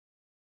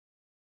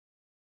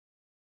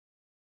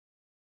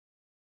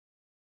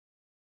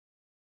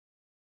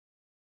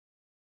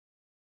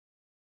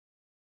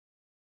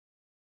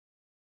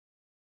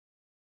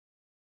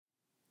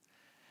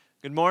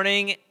Good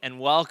morning and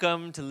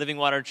welcome to Living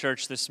Water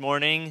Church this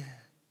morning.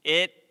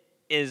 It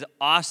is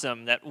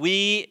awesome that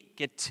we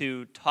get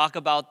to talk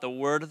about the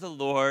word of the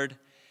Lord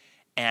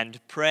and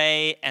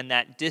pray, and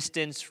that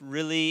distance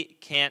really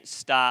can't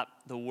stop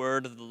the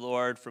word of the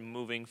Lord from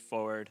moving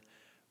forward.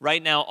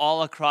 Right now,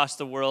 all across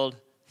the world,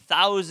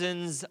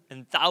 thousands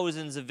and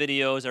thousands of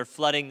videos are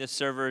flooding the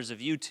servers of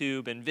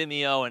YouTube and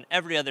Vimeo and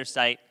every other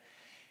site.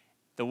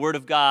 The word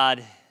of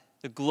God,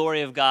 the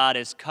glory of God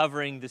is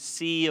covering the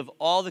sea of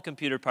all the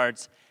computer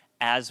parts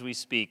as we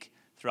speak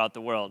throughout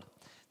the world.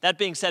 That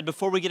being said,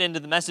 before we get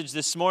into the message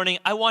this morning,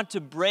 I want to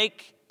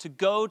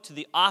go to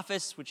the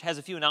office, which has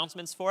a few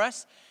announcements for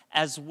us,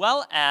 as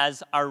well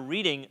as our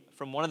reading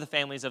from one of the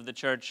families of the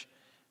church.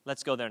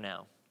 Let's go there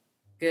now.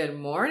 Good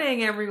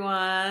morning,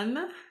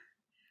 everyone.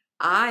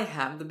 I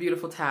have the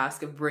beautiful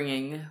task of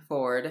bringing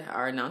forward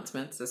our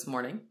announcements this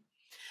morning.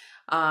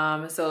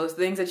 So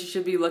things that you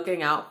should be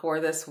looking out for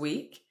this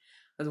week.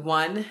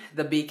 One,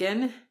 the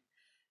Beacon.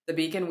 The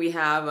Beacon, we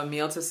have a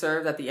meal to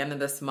serve at the end of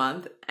this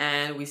month,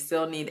 and we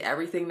still need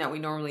everything that we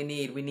normally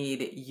need. We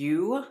need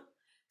you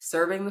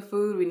serving the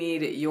food. We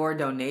need your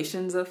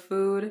donations of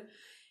food.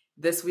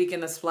 This week in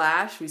the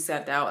Splash, we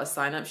sent out a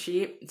sign-up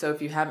sheet. So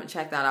if you haven't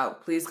checked that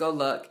out, please go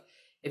look.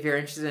 If you're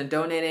interested in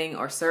donating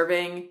or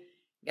serving,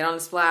 get on the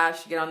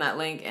Splash, get on that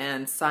link,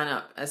 and sign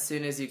up as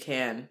soon as you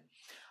can.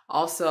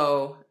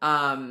 Also,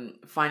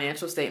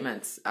 financial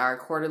statements, our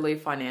quarterly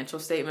financial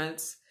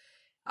statements.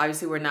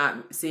 Obviously, we're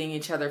not seeing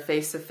each other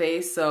face to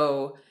face,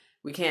 so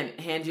we can't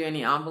hand you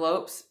any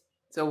envelopes.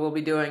 So we'll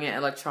be doing it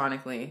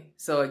electronically.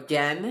 So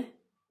again,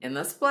 in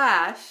the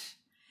Splash,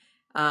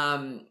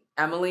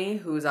 Emily,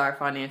 who's our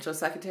financial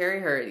secretary,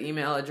 her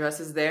email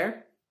address is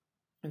there.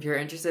 If you're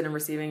interested in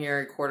receiving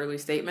your quarterly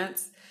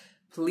statements,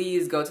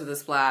 please go to the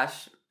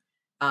Splash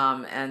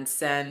and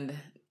send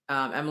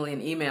Emily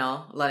an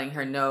email letting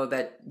her know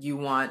that you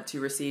want to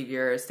receive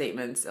your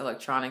statements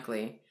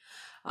electronically.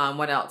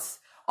 What else?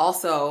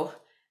 Also,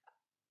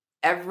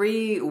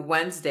 every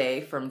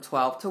Wednesday from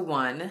 12 to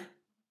 1,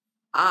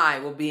 I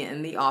will be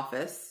in the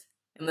office,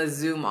 in the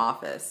Zoom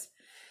office.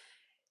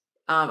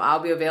 I'll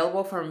be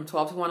available from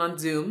 12 to 1 on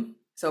Zoom.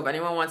 So if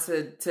anyone wants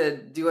to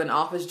do an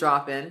office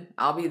drop-in,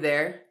 I'll be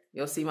there.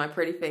 You'll see my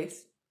pretty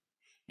face.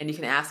 And you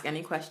can ask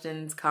any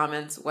questions,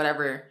 comments,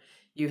 whatever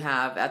you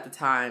have at the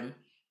time.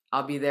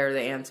 I'll be there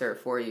to answer it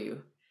for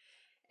you.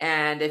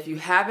 And if you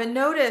haven't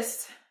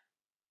noticed,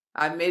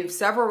 I've made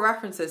several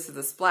references to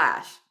the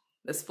Splash.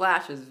 The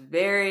Splash is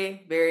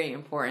very, very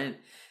important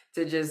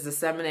to just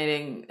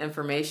disseminating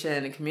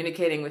information and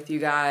communicating with you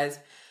guys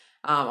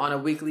on a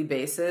weekly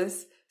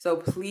basis. So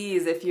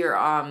please, if you're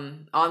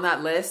on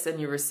that list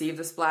and you receive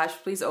the Splash,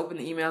 please open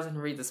the emails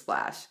and read the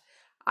Splash.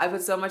 I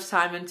put so much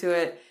time into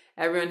it.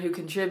 Everyone who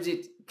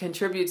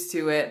contributes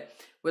to it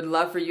would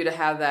love for you to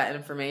have that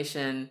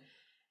information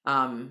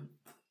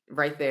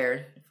right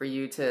there for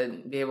you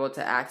to be able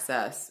to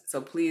access.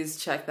 So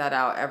please check that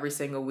out every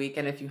single week.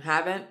 And if you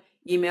haven't,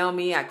 email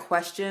me at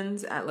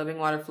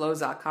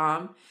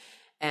questions@livingwaterflows.com,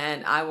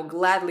 and I will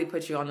gladly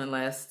put you on the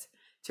list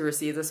to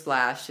receive the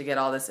Splash to get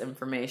all this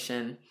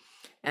information.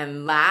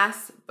 And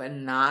last but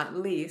not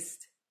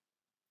least,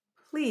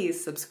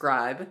 please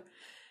subscribe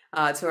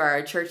to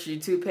our church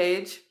YouTube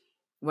page.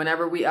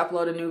 Whenever we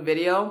upload a new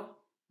video,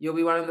 you'll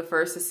be one of the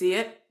first to see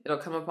it. It'll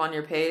come up on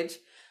your page.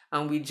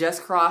 We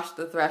just crossed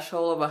the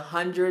threshold of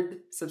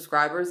 100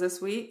 subscribers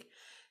this week.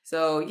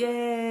 So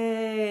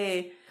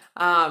yay!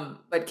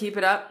 But keep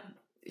it up.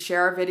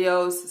 Share our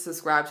videos,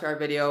 subscribe to our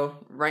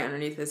video right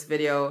underneath this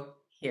video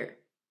here.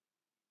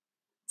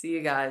 See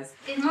you guys.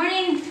 Good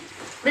morning,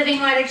 Living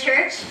Water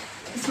Church.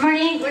 This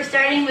morning we're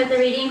starting with a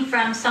reading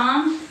from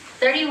Psalm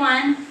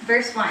 31,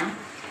 verse 1.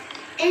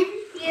 In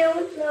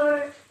you,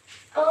 Lord,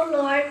 O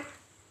Lord,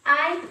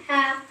 I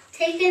have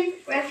taken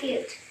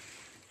refuge.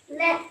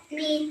 Let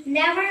me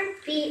never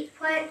be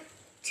put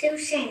to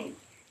shame.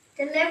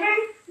 Deliver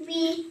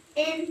me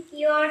in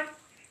your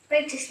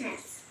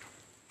righteousness.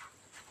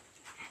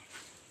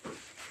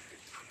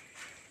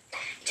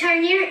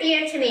 Turn your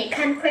ear to me.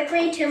 Come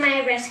quickly to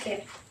my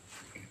rescue.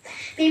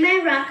 Be my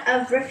rock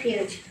of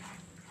refuge,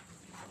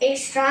 a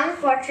strong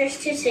fortress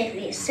to save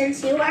me.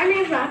 Since you are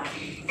my rock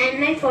and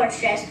my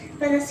fortress,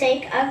 for the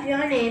sake of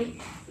your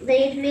name,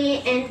 lead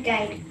and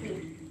guide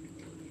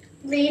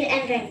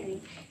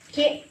me.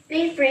 Keep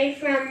me free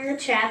from the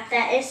trap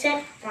that is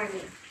set for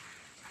me.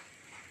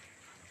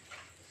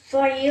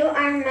 For you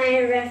are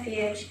my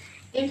refuge.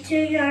 Into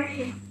your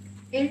hands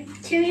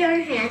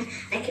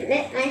I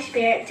commit my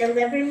spirit.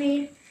 Deliver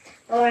me,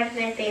 Lord,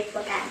 my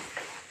faithful God.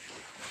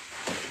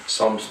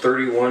 Psalms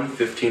 31,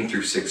 15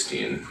 through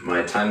 16.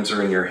 My times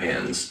are in your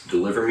hands.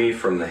 Deliver me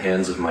from the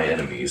hands of my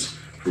enemies,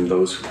 from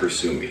those who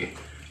pursue me.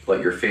 Let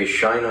your face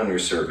shine on your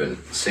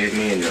servant. Save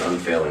me in your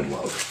unfailing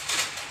love.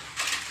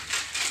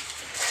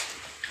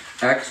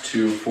 Acts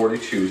 2,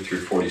 42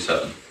 through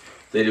 47.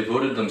 They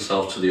devoted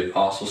themselves to the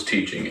apostles'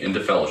 teaching and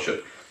to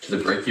fellowship, to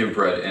the breaking of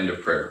bread and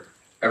of prayer.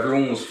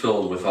 Everyone was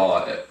filled with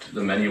awe at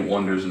the many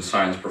wonders and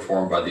signs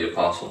performed by the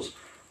apostles.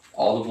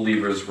 All the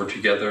believers were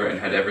together and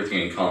had everything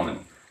in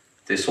common.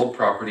 They sold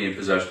property and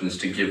possessions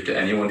to give to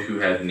anyone who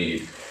had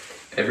need.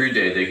 Every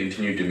day they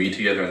continued to meet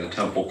together in the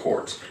temple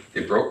courts.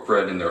 They broke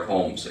bread in their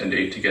homes and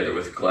ate together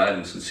with glad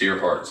and sincere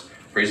hearts,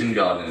 praising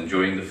God and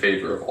enjoying the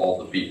favor of all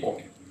the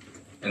people.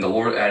 And the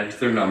Lord added to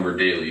their number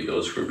daily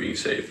those who were being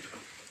saved.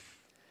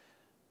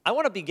 I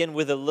want to begin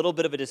with a little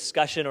bit of a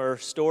discussion or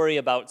story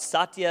about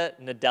Satya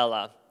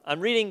Nadella.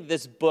 I'm reading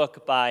this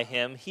book by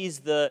him. He's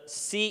the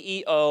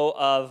CEO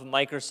of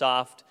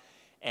Microsoft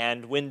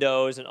and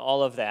Windows and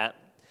all of that.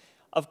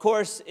 Of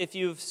course, if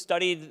you've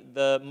studied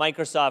the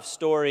Microsoft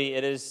story,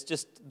 it is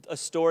just a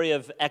story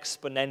of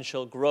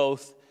exponential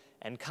growth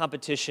and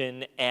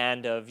competition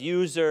and of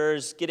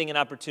users getting an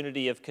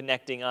opportunity of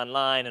connecting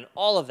online and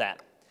all of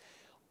that.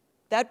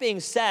 That being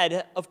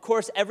said, of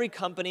course, every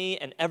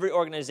company and every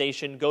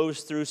organization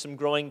goes through some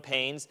growing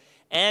pains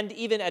and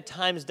even at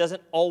times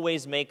doesn't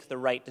always make the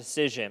right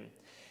decision.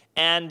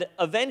 And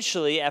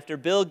eventually, after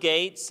Bill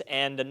Gates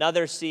and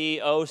another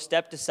CEO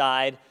stepped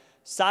aside,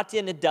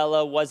 Satya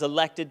Nadella was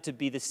elected to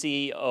be the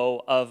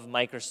CEO of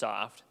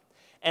Microsoft.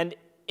 And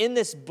in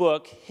this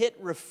book, Hit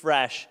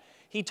Refresh,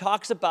 he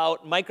talks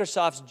about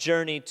Microsoft's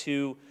journey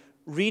to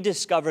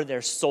rediscover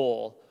their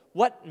soul.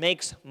 What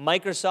makes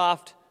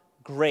Microsoft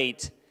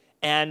great?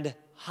 And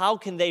how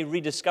can they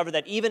rediscover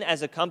that even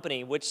as a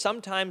company, which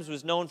sometimes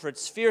was known for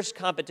its fierce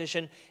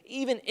competition,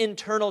 even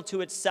internal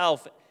to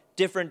itself,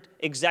 different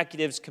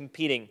executives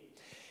competing.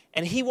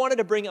 And he wanted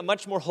to bring a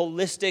much more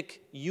holistic,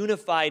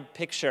 unified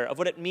picture of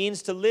what it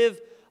means to live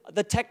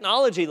the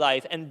technology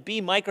life and be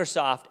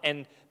Microsoft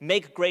and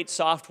make great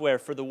software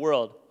for the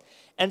world.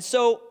 And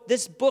so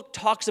this book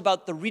talks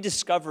about the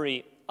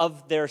rediscovery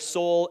of their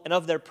soul and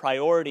of their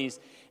priorities.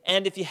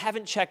 And if you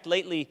haven't checked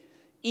lately,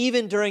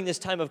 even during this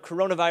time of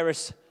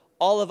coronavirus,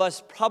 all of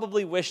us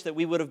probably wish that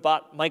we would have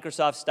bought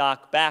Microsoft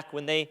stock back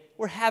when they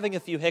were having a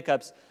few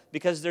hiccups,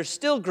 because they're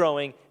still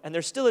growing and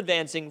they're still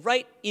advancing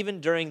right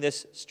even during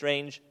this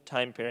strange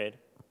time period.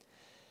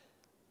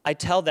 I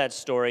tell that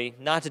story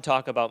not to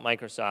talk about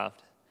Microsoft,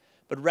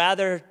 but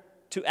rather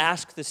to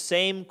ask the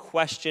same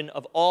question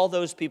of all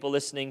those people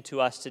listening to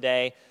us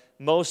today,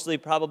 mostly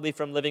probably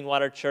from Living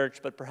Water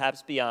Church, but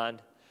perhaps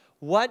beyond.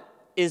 What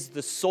is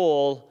the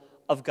soul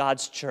of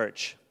God's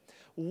church?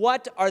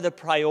 What are the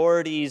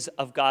priorities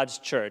of God's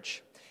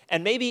church?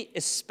 And maybe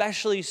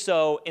especially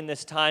so in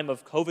this time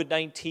of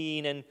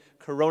COVID-19 and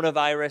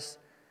coronavirus.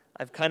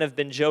 I've kind of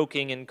been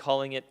joking and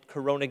calling it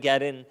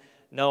Coronageddon.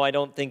 No, I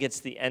don't think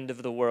it's the end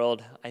of the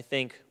world. I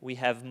think we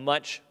have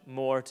much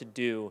more to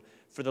do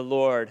for the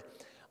Lord.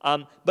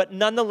 But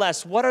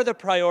nonetheless, what are the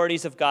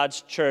priorities of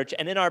God's church?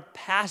 And in our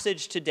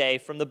passage today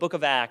from the book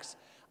of Acts,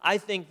 I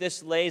think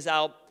this lays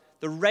out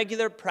the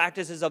regular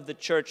practices of the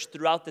church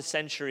throughout the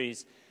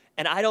centuries.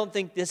 And I don't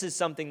think this is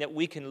something that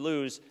we can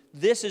lose.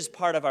 This is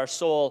part of our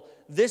soul.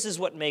 This is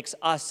what makes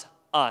us,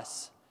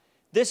 us.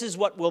 This is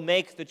what will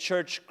make the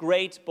church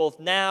great both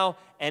now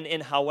and in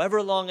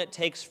however long it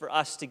takes for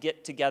us to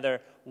get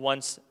together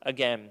once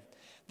again.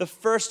 The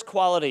first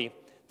quality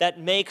that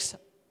makes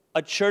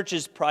a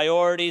church's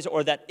priorities,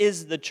 or that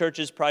is the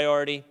church's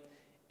priority,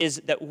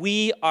 is that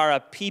we are a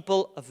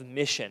people of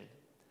mission.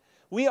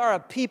 We are a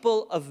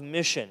people of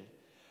mission.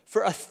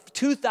 For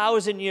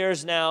 2,000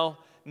 years now,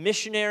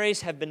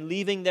 missionaries have been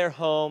leaving their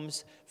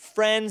homes.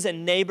 Friends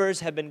and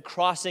neighbors have been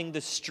crossing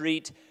the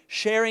street,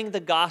 sharing the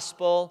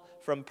gospel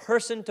from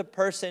person to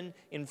person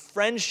in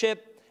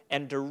friendship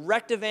and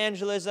direct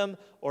evangelism,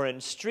 or in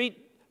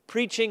street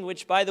preaching,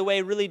 which, by the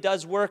way, really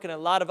does work in a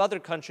lot of other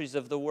countries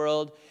of the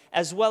world,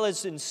 as well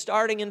as in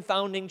starting and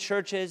founding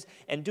churches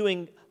and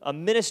doing a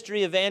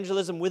ministry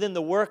evangelism within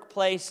the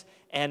workplace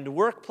and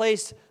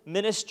workplace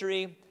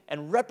ministry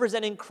and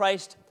representing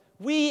Christ.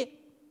 We,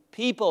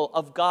 people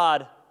of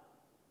God,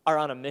 are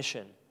on a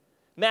mission.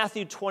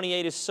 Matthew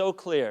 28 is so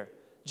clear.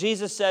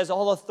 Jesus says,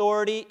 all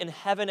authority in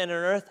heaven and on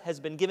earth has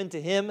been given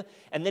to him,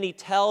 and then he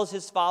tells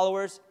his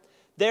followers,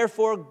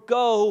 therefore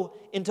go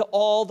into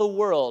all the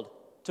world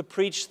to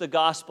preach the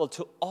gospel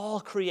to all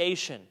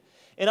creation.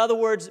 In other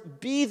words,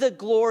 be the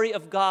glory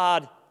of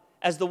God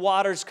as the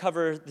waters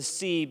cover the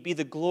sea, be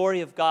the glory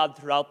of God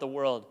throughout the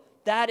world.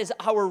 That is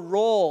our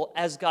role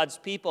as God's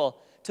people,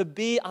 to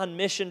be on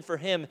mission for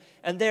him.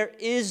 And there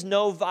is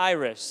no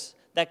virus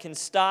that can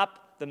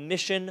stop the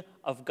mission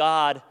of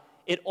God.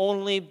 It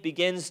only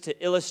begins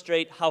to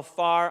illustrate how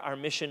far our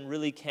mission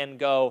really can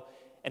go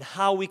and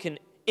how we can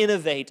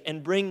innovate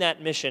and bring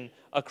that mission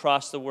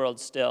across the world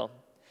still.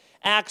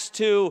 Acts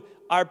 2,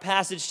 our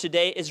passage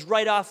today, is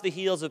right off the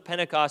heels of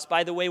Pentecost.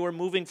 By the way, we're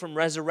moving from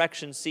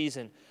resurrection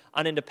season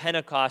on into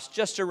Pentecost,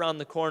 just around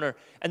the corner.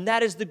 And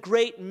that is the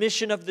great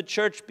mission of the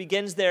church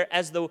begins there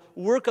as the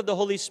work of the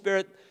Holy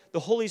Spirit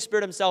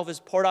himself is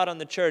poured out on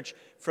the church.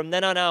 From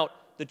then on out,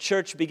 the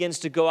church begins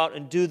to go out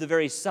and do the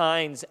very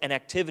signs and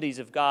activities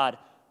of God.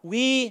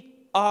 We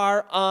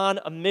are on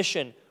a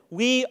mission.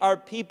 We are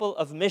people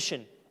of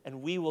mission,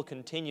 and we will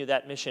continue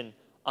that mission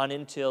on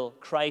until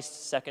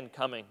Christ's second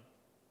coming.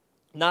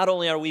 Not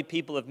only are we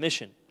people of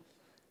mission,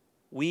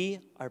 we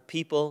are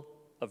people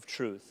of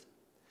truth.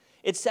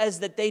 It says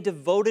that they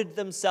devoted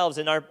themselves,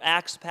 in our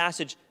Acts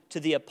passage, to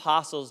the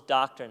apostles'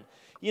 doctrine.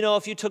 You know,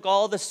 if you took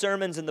all the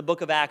sermons in the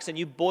book of Acts and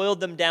you boiled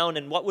them down,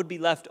 and what would be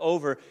left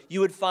over, you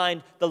would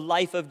find the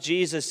life of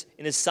Jesus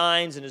in his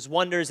signs and his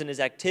wonders and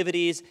his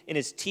activities, in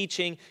his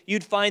teaching.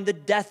 You'd find the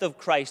death of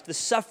Christ, the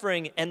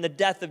suffering and the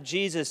death of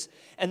Jesus.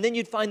 And then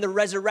you'd find the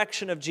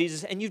resurrection of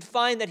Jesus. And you'd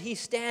find that he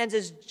stands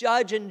as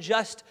judge and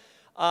just,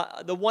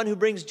 the one who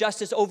brings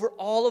justice over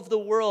all of the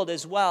world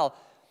as well.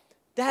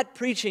 That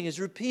preaching is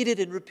repeated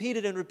and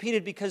repeated and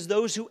repeated because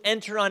those who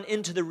enter on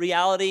into the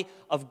reality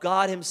of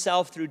God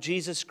himself through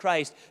Jesus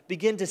Christ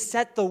begin to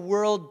set the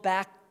world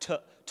back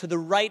to the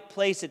right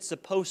place it's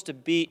supposed to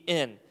be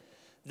in.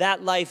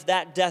 That life,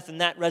 that death,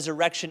 and that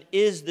resurrection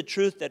is the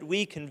truth that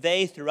we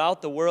convey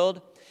throughout the world.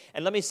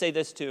 And let me say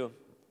this too.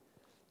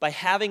 By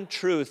having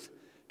truth,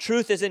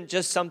 truth isn't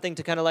just something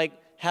to kind of like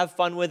have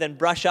fun with and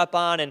brush up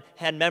on and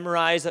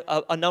memorize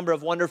a number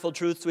of wonderful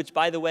truths, which,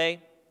 by the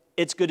way,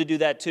 it's good to do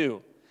that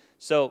too.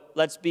 So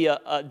let's be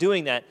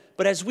doing that.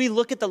 But as we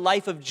look at the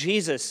life of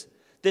Jesus,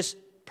 this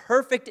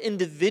perfect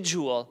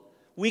individual,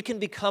 we can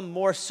become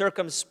more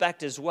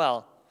circumspect as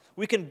well.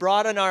 We can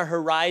broaden our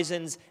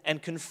horizons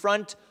and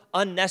confront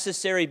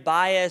unnecessary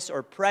bias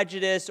or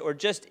prejudice or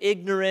just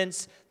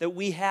ignorance that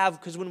we have,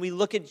 because when we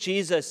look at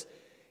Jesus,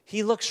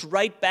 he looks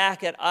right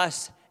back at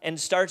us and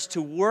starts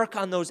to work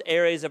on those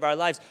areas of our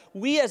lives.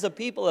 We as a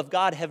people of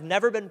God have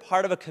never been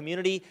part of a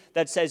community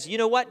that says, you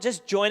know what,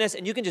 just join us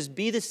and you can just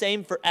be the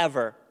same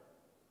forever.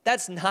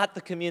 That's not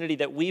the community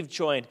that we've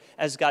joined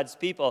as God's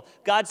people.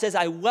 God says,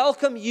 I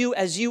welcome you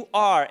as you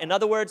are. In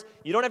other words,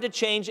 you don't have to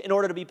change in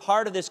order to be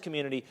part of this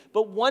community.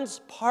 But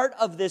once part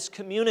of this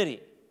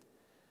community,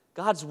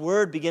 God's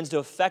word begins to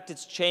affect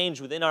its change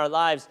within our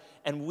lives.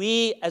 And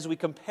we, as we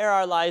compare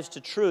our lives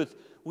to truth,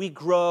 we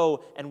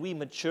grow and we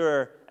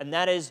mature. And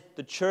that is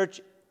the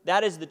church.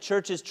 That is the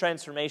church's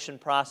transformation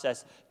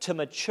process, to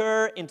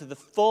mature into the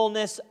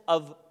fullness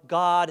of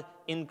God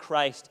in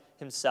Christ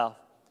himself.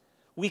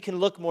 We can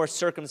look more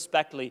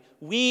circumspectly.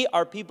 We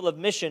are people of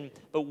mission,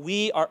 but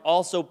we are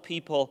also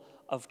people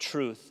of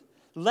truth.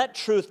 Let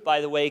truth, by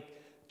the way,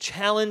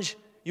 challenge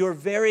your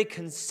very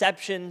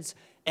conceptions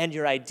and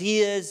your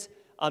ideas,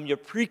 your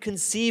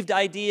preconceived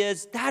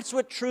ideas. That's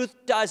what truth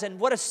does, and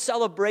what a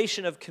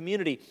celebration of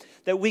community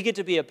that we get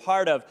to be a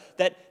part of,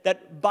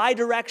 that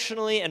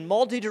bidirectionally and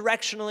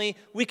multidirectionally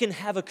we can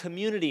have a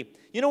community.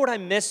 You know what I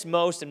miss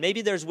most, and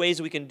maybe there's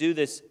ways we can do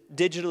this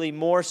digitally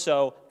more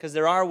so, because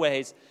there are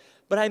ways,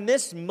 but I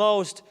miss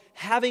most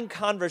having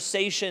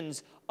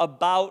conversations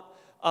about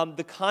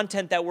the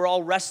content that we're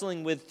all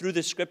wrestling with through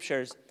the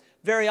scriptures.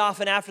 Very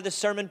often after the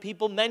sermon,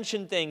 people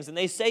mention things and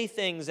they say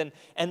things, and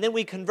then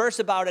we converse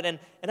about it.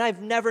 And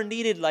I've never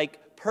needed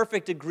like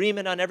perfect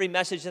agreement on every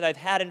message that I've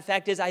had. In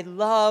fact, I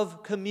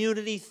love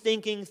community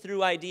thinking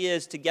through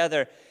ideas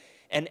together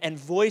and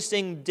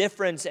voicing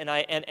difference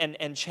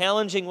and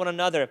challenging one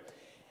another.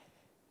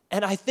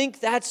 And I think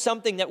that's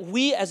something that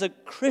we as a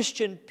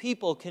Christian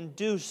people can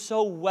do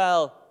so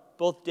well,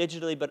 both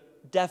digitally,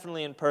 but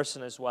definitely in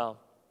person as well.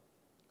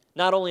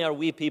 Not only are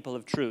we people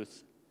of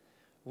truth,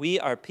 we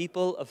are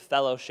people of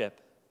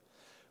fellowship.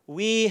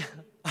 We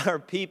are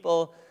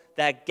people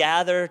that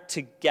gather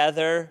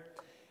together,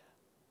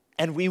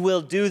 and we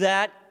will do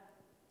that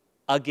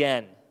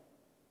again.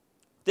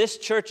 This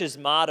church's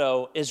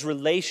motto is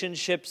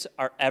relationships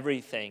are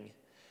everything.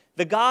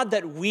 The God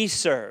that we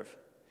serve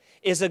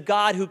is a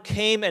God who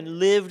came and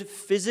lived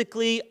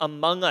physically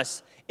among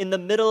us, in the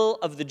middle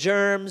of the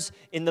germs,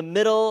 in the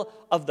middle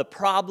of the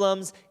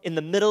problems, in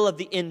the middle of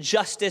the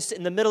injustice,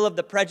 in the middle of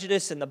the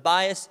prejudice and the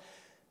bias.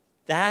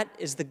 That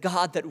is the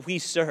God that we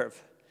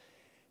serve.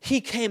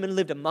 He came and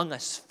lived among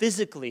us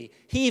physically.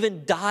 He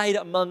even died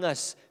among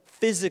us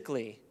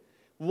physically.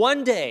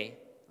 One day,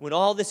 when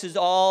all this is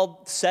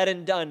all said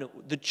and done,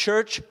 the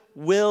church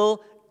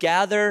will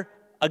gather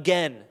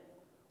again.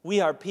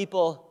 We are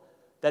people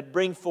that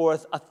bring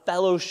forth a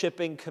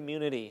fellowshipping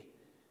community.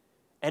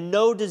 And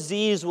no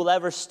disease will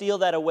ever steal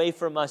that away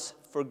from us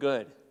for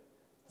good.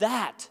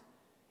 That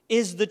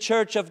is the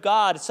church of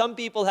God. Some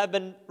people have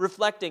been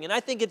reflecting, and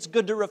I think it's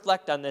good to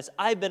reflect on this.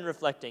 I've been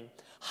reflecting.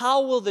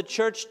 How will the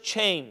church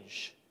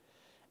change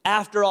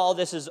after all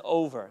this is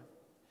over?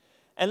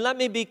 And let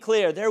me be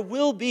clear, there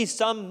will be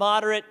some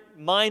moderate,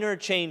 minor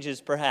changes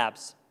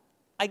perhaps.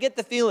 I get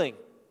the feeling,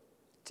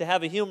 to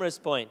have a humorous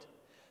point,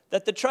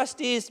 that the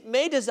trustees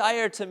may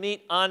desire to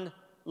meet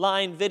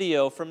online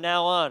video from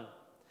now on.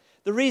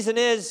 The reason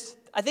is,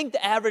 I think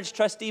the average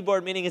trustee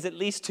board meeting is at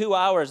least 2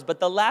 hours, but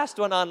the last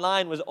one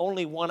online was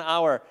only 1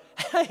 hour.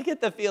 I get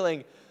the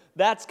feeling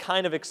that's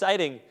kind of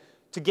exciting,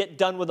 to get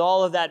done with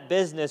all of that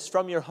business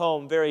from your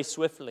home very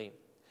swiftly.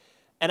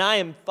 And I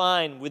am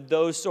fine with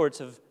those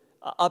sorts of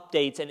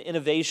updates and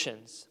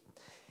innovations.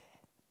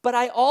 But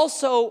I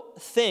also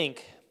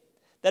think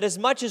that as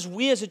much as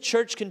we as a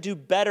church can do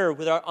better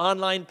with our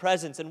online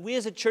presence, and we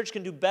as a church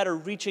can do better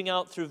reaching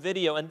out through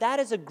video, and that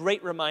is a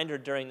great reminder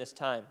during this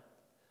time,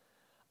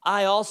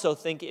 I also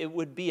think it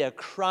would be a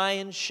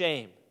crying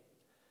shame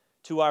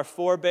to our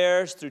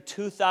forebears through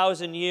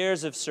 2,000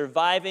 years of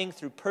surviving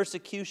through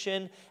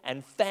persecution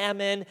and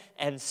famine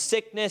and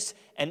sickness,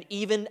 and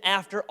even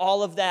after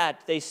all of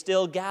that, they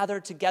still gather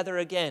together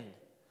again.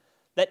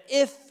 That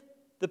if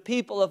the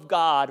people of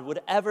God would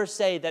ever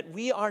say that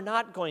we are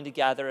not going to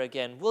gather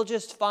again, we'll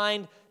just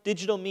find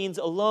digital means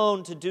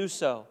alone to do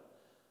so,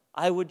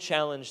 I would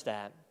challenge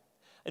that.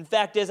 In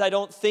fact, I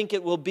don't think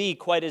it will be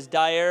quite as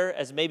dire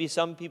as maybe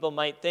some people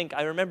might think.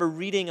 I remember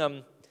reading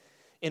an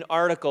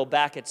article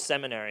back at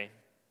seminary.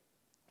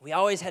 We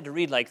always had to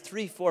read like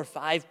 3, 4,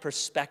 5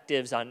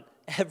 perspectives on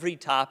every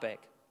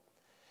topic.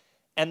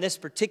 And this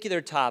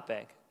particular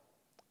topic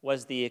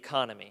was the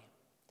economy.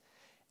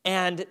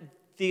 And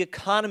the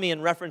economy,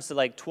 in reference to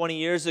like 20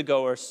 years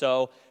ago or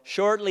so,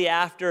 shortly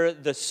after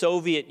the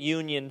Soviet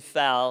Union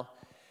fell,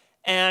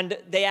 and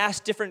they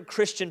asked different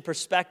Christian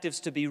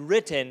perspectives to be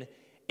written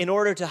in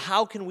order to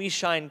how can we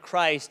shine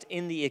Christ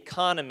in the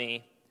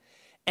economy.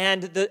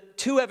 And the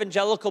 2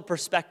 evangelical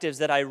perspectives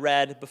that I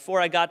read before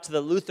I got to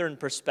the Lutheran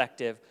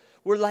perspective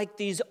were like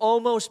these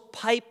almost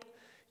pipe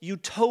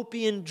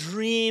utopian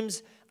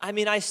dreams. I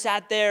mean, I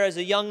sat there as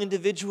a young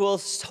individual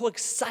so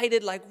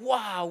excited, like,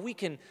 wow, we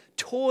can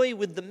toy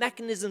with the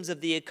mechanisms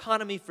of the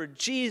economy for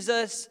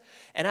Jesus.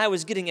 And I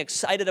was getting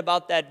excited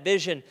about that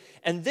vision.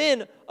 And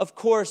then, of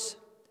course,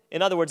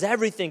 in other words,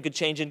 everything could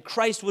change, and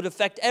Christ would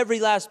affect every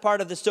last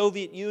part of the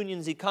Soviet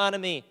Union's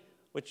economy,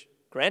 which,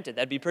 granted,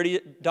 that'd be pretty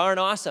darn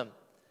awesome.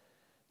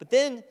 But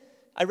then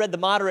I read the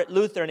moderate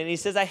Lutheran, and he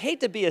says, I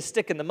hate to be a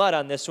stick in the mud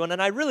on this one, and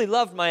I really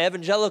loved my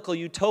evangelical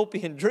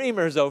utopian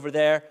dreamers over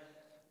there,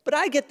 but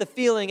I get the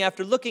feeling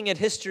after looking at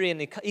history and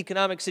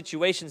economic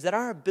situations that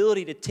our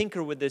ability to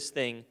tinker with this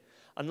thing,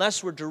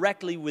 unless we're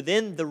directly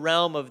within the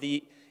realm of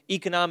the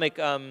economic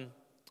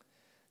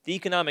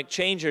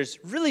changers,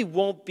 really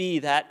won't be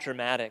that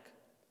dramatic.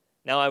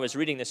 Now, I was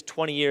reading this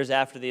 20 years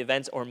after the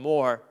events or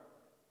more,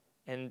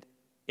 and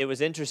it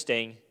was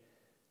interesting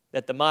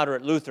that the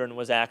moderate Lutheran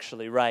was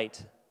actually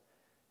right.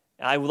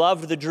 I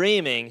loved the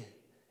dreaming,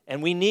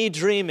 and we need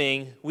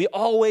dreaming. We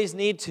always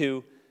need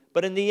to.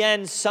 But in the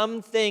end,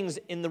 some things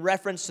in the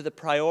reference to the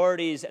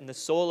priorities and the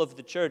soul of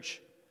the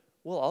church,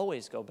 we'll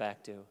always go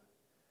back to.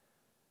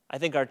 I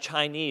think our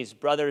Chinese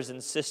brothers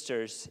and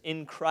sisters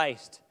in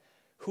Christ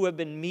who have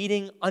been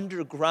meeting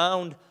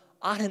underground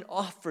on and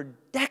off for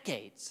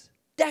decades,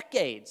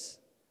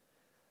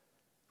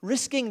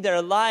 risking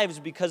their lives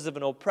because of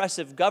an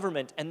oppressive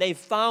government, and they've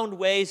found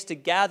ways to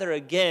gather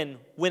again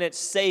when it's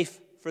safe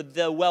for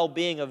the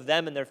well-being of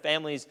them and their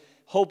families,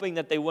 hoping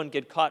that they wouldn't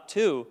get caught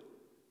too.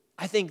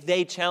 I think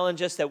they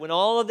challenge us that when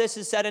all of this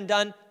is said and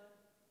done,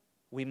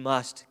 we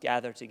must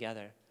gather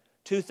together.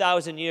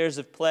 2,000 years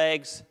of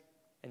plagues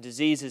and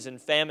diseases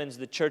and famines,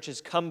 the church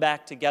has come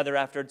back together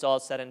after it's all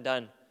said and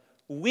done.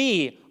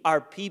 We are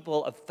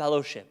people of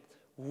fellowship.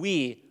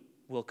 We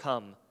will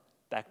come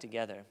back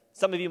together.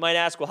 Some of you might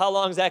ask, well, how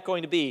long is that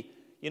going to be?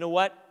 You know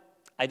what?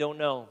 I don't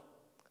know.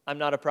 I'm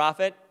not a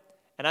prophet,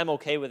 and I'm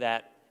okay with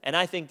that. And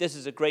I think this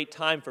is a great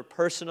time for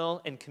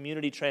personal and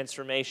community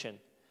transformation.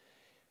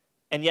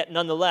 And yet,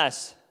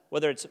 nonetheless,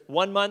 whether it's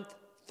 1 month,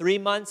 3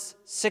 months,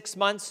 6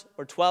 months,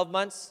 or 12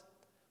 months,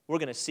 we're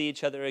going to see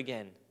each other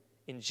again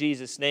in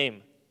Jesus'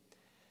 name.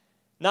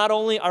 Not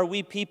only are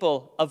we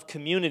people of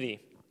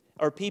community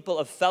or people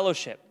of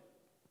fellowship,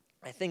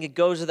 I think it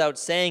goes without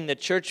saying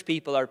that church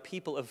people are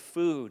people of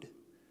food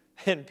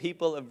and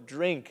people of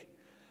drink.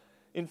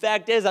 In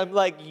fact, I'm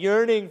like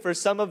yearning for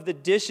some of the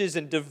dishes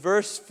and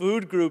diverse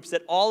food groups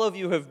that all of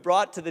you have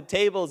brought to the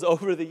tables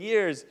over the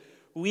years.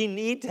 We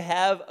need to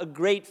have a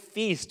great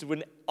feast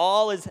when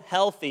all is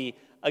healthy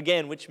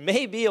again, which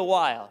may be a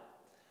while.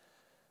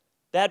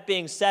 That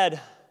being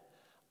said,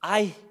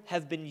 I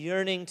have been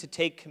yearning to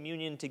take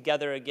communion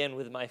together again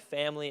with my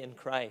family in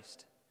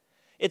Christ.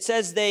 It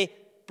says they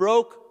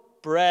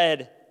broke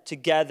bread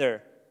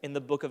together in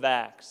the book of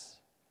Acts.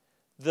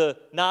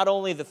 Not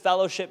only the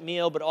fellowship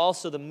meal, but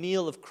also the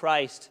meal of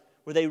Christ,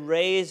 where they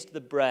raised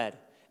the bread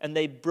and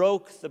they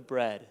broke the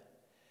bread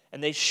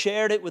and they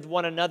shared it with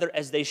one another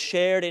as they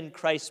shared in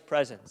Christ's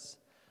presence.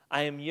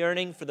 I am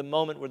yearning for the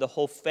moment where the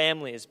whole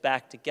family is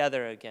back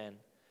together again,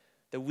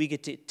 that we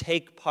get to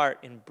take part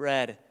in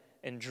bread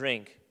and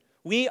drink.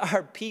 We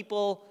are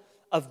people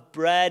of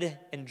bread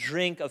and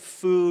drink, of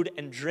food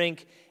and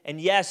drink. And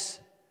yes,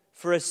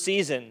 for a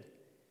season,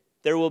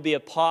 there will be a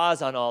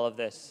pause on all of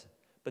this.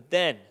 But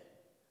then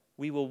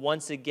we will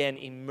once again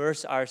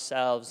immerse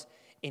ourselves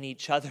in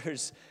each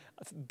other's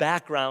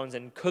backgrounds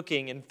and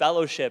cooking and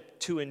fellowship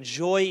to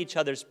enjoy each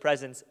other's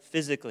presence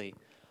physically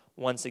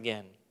once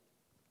again.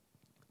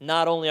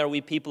 Not only are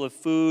we people of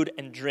food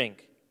and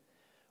drink,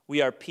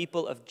 we are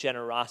people of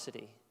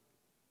generosity.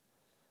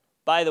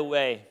 By the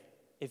way,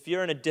 if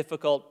you're in a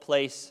difficult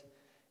place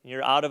and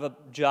you're out of a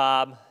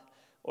job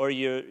or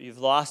you've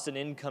lost an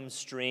income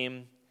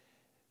stream,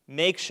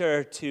 make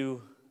sure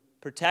to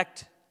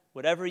protect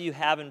whatever you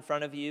have in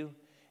front of you.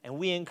 And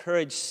we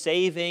encourage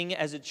saving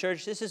as a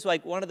church. This is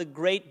like one of the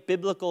great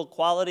biblical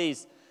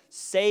qualities,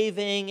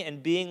 saving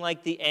and being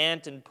like the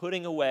ant and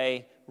putting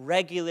away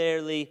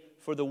regularly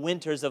for the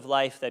winters of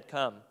life that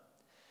come.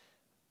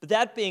 But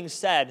that being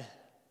said,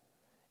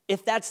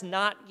 if that's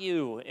not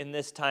you in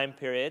this time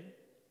period,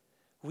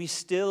 we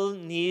still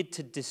need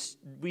to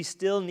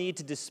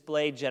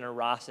display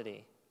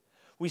generosity.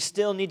 We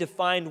still need to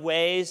find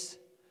ways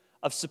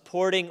of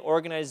supporting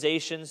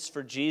organizations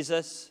for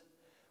Jesus,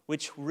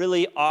 which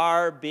really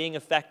are being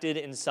affected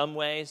in some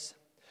ways.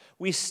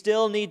 We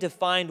still need to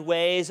find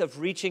ways of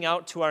reaching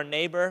out to our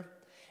neighbor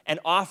and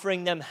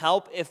offering them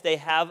help if they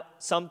have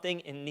something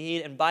in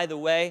need. And by the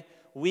way,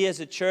 we as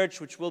a church,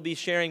 which we'll be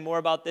sharing more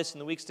about this in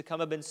the weeks to come,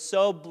 have been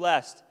so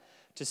blessed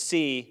to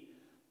see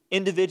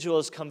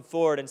individuals come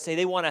forward and say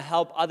they want to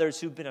help others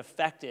who've been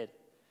affected.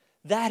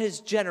 That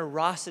is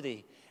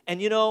generosity.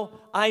 And you know,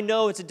 I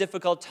know it's a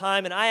difficult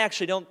time, and I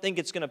actually don't think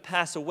it's going to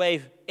pass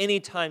away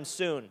anytime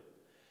soon.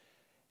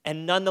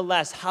 And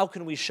nonetheless, how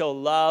can we show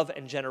love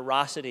and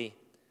generosity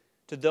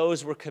to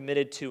those we're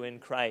committed to in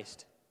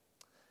Christ?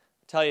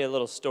 I'll tell you a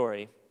little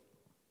story.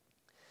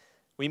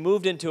 We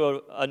moved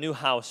into a new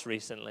house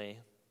recently,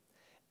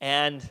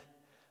 and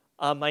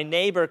my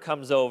neighbor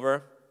comes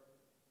over,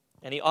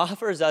 and he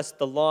offers us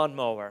the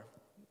lawnmower.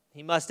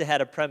 He must have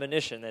had a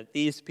premonition that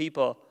these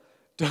people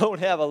don't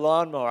have a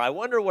lawnmower. I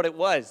wonder what it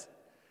was.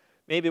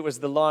 Maybe it was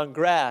the long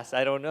grass.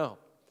 I don't know.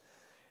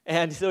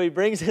 And so he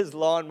brings his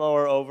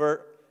lawnmower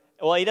over.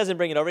 Well, he doesn't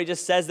bring it over. He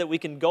just says that we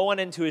can go on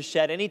into his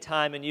shed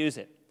anytime and use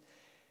it.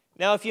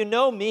 Now, if you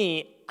know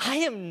me, I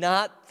am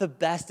not the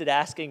best at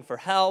asking for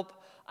help.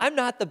 I'm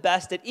not the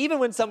best at, even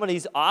when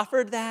somebody's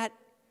offered that,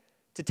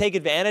 to take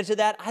advantage of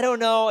that. I don't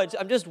know.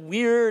 I'm just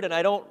weird, and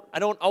I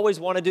don't always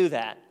want to do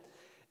that.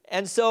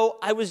 And so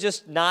I was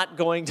just not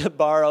going to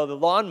borrow the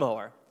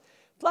lawnmower.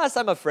 Plus,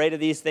 I'm afraid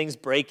of these things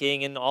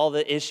breaking and all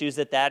the issues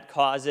that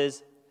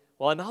causes.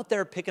 Well, I'm out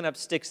there picking up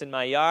sticks in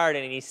my yard,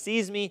 and he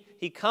sees me.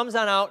 He comes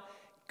on out,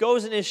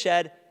 goes in his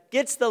shed,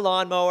 gets the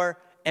lawnmower,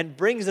 and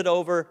brings it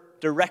over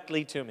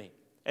directly to me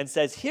and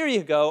says, "Here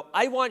you go.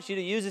 I want you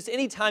to use this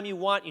anytime you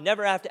want. You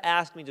never have to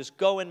ask me. Just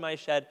go in my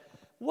shed."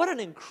 What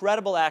an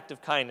incredible act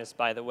of kindness,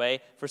 by the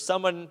way, for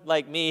someone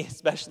like me,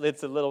 especially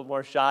that's a little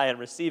more shy in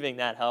receiving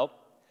that help.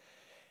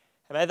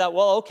 And I thought,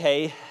 well,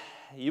 okay,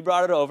 you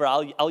brought it over.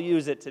 I'll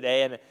use it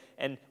today.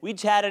 And we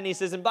chatted, and he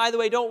says, and by the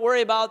way, don't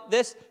worry about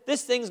this.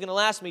 This thing's going to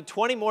last me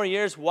 20 more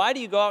years. Why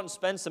do you go out and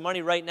spend some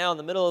money right now in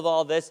the middle of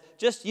all this?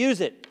 Just use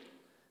it.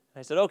 And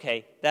I said,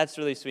 okay, that's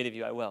really sweet of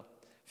you. I will.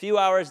 A few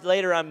hours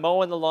later, I'm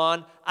mowing the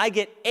lawn. I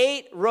get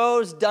 8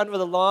 rows done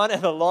with the lawn,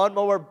 and the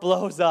lawnmower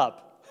blows up.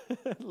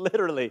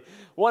 Literally.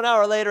 1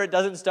 hour later, it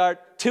doesn't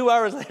start. 2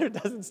 hours later, it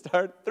doesn't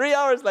start. 3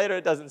 hours later,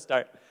 it doesn't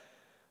start.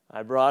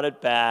 I brought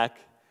it back.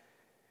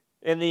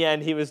 In the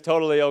end, he was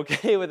totally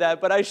okay with that,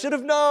 but I should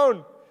have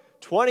known.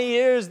 20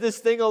 years this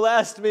thing will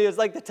last me. It's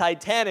like the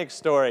Titanic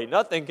story.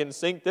 Nothing can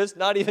sink this,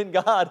 not even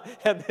God,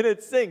 and then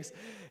it sinks.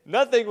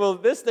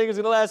 This thing is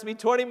going to last me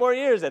 20 more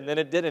years, and then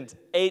it didn't.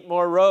 8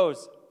 more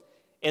rows.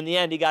 In the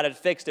end, he got it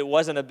fixed. It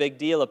wasn't a big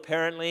deal,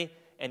 apparently,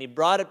 and he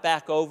brought it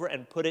back over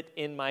and put it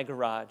in my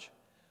garage.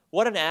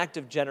 What an act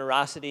of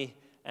generosity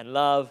and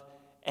love.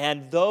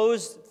 And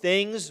those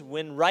things,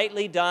 when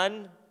rightly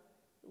done,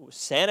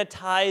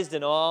 sanitized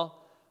and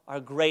all, are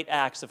great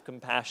acts of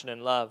compassion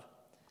and love.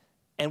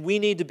 And we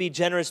need to be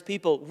generous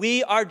people.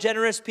 We are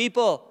generous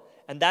people,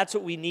 and that's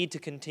what we need to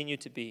continue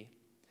to be.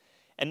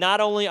 And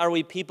not only are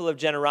we people of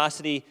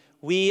generosity,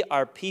 we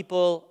are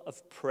people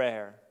of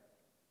prayer.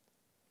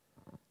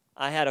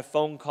 I had a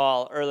phone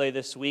call early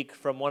this week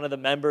from one of the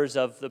members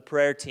of the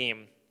prayer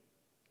team.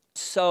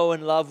 So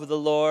in love with the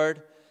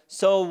Lord,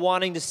 so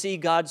wanting to see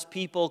God's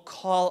people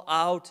call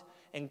out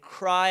and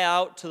cry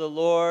out to the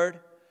Lord.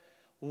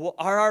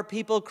 Are our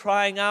people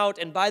crying out?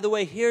 And by the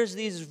way, here's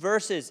these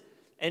verses.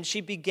 And she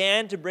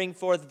began to bring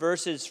forth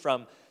verses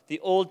from the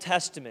Old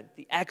Testament,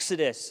 the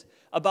Exodus,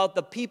 about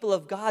the people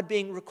of God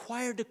being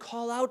required to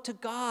call out to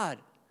God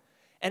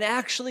and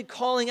actually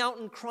calling out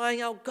and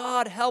crying out,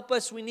 God, help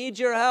us. We need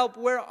your help.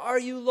 Where are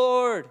you,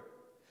 Lord?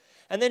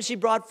 And then she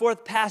brought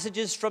forth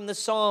passages from the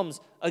Psalms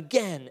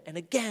again and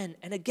again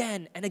and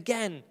again and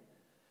again,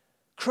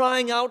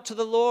 crying out to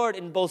the Lord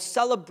in both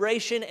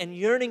celebration and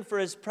yearning for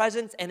his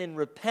presence and in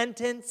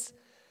repentance.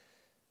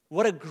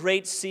 What a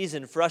great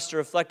season for us to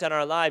reflect on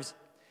our lives.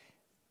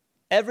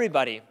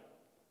 Everybody,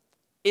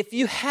 if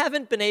you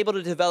haven't been able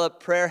to develop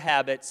prayer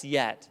habits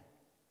yet,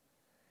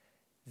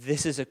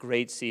 this is a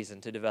great season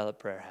to develop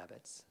prayer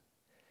habits.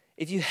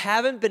 If you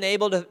haven't been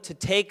able to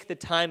take the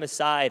time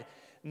aside,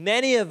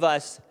 many of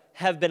us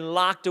have been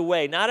locked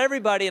away. Not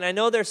everybody, and I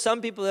know there's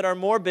some people that are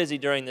more busy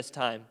during this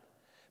time,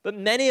 but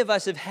many of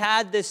us have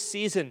had this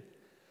season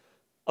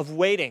of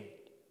waiting.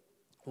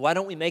 Why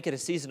don't we make it a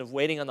season of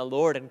waiting on the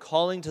Lord and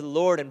calling to the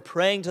Lord and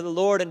praying to the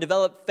Lord and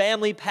develop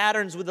family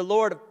patterns with the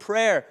Lord of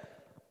prayer?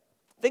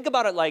 Think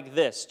about it like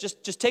this.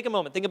 Just take a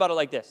moment. Think about it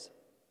like this.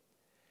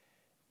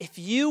 If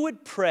you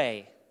would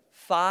pray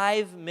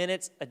 5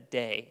 minutes a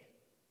day,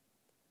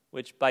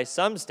 which by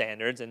some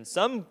standards and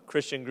some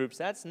Christian groups,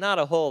 that's not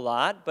a whole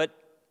lot, but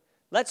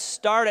let's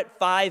start at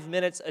 5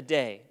 minutes a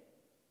day.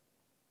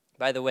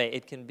 By the way,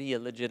 it can be a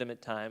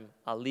legitimate time.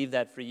 I'll leave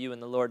that for you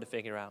and the Lord to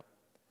figure out.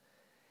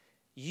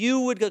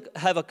 you would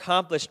have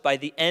accomplished by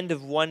the end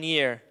of 1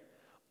 year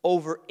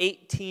over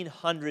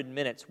 1,800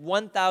 minutes,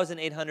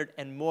 1,800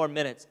 and more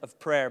minutes of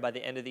prayer by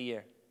the end of the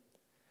year.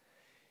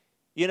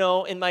 You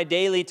know, in my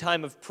daily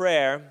time of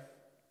prayer,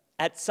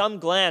 at some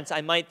glance,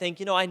 I might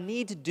think, I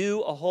need to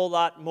do a whole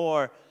lot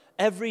more.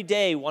 Every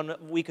day,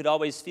 we could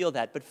always feel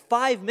that. But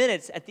 5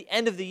 minutes at the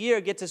end of the year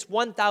gets us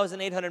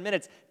 1,800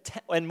 minutes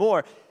and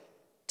more.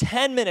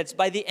 10 minutes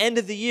by the end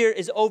of the year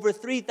is over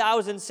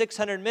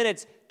 3,600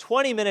 minutes.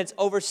 20 minutes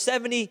over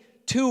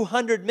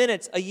 7,200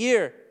 minutes a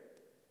year.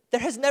 There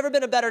has never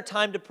been a better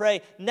time to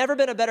pray, never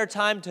been a better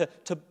time to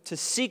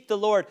seek the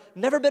Lord,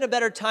 never been a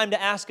better time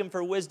to ask Him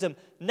for wisdom,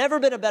 never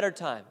been a better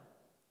time.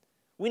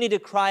 We need to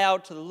cry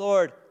out to the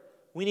Lord.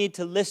 We need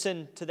to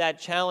listen to that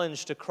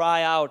challenge to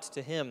cry out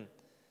to Him.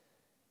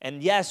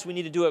 And yes, we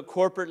need to do it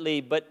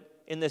corporately,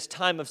 but in this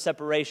time of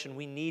separation,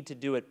 we need to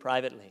do it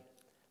privately.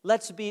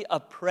 Let's be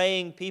a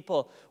praying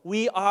people.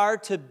 We are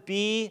to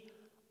be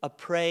a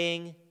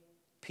praying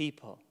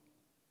people.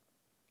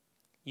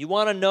 You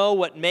want to know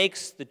what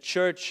makes the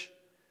church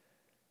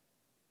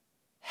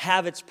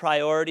have its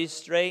priorities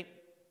straight?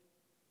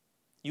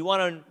 You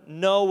want to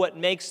know what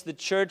makes the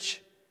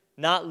church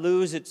not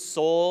lose its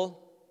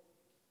soul?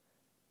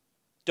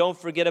 Don't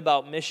forget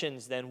about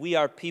missions then. We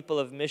are people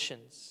of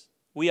missions.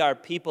 We are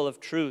people of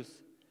truth.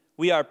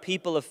 We are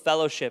people of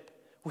fellowship.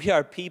 We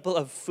are people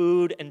of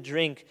food and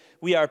drink.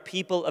 We are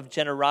people of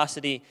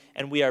generosity,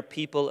 and we are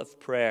people of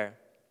prayer.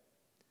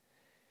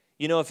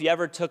 You know, if you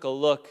ever took a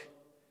look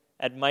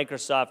at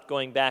Microsoft,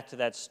 going back to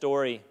that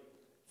story,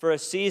 for a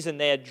season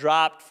they had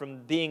dropped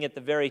from being at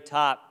the very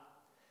top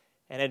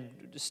and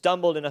had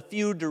stumbled in a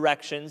few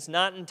directions,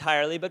 not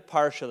entirely, but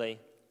partially.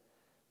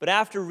 But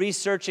after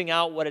researching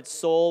out what its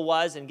soul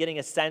was and getting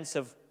a sense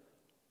of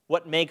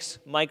what makes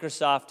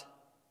Microsoft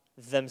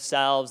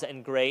themselves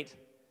and great,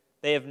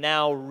 they have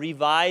now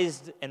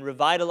revised and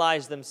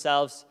revitalized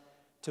themselves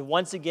to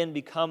once again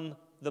become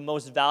the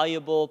most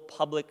valuable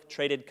public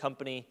traded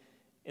company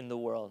in the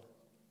world.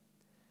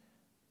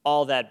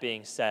 All that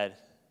being said,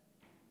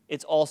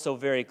 it's also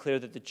very clear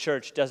that the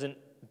church doesn't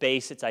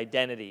base its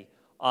identity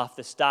off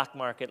the stock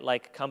market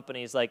like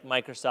companies like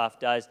Microsoft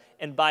does.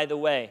 And by the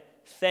way,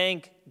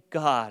 thank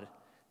God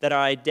that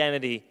our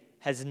identity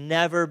has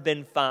never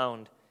been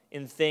found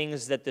in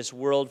things that this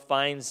world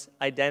finds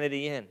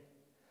identity in.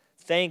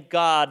 Thank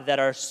God that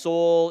our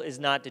soul is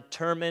not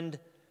determined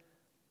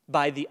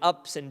by the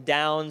ups and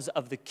downs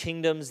of the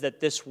kingdoms that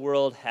this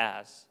world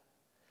has.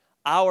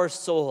 Our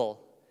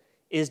soul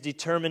is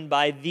determined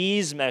by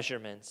these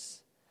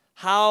measurements: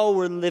 how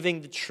we're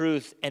living the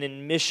truth, and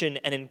in mission,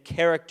 and in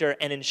character,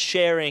 and in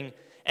sharing,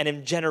 and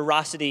in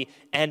generosity,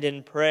 and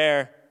in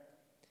prayer.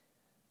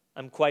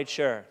 I'm quite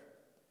sure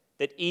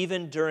that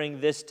even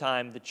during this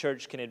time, the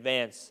church can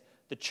advance,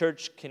 the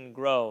church can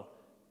grow.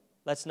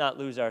 Let's not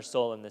lose our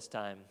soul in this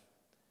time.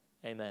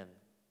 Amen.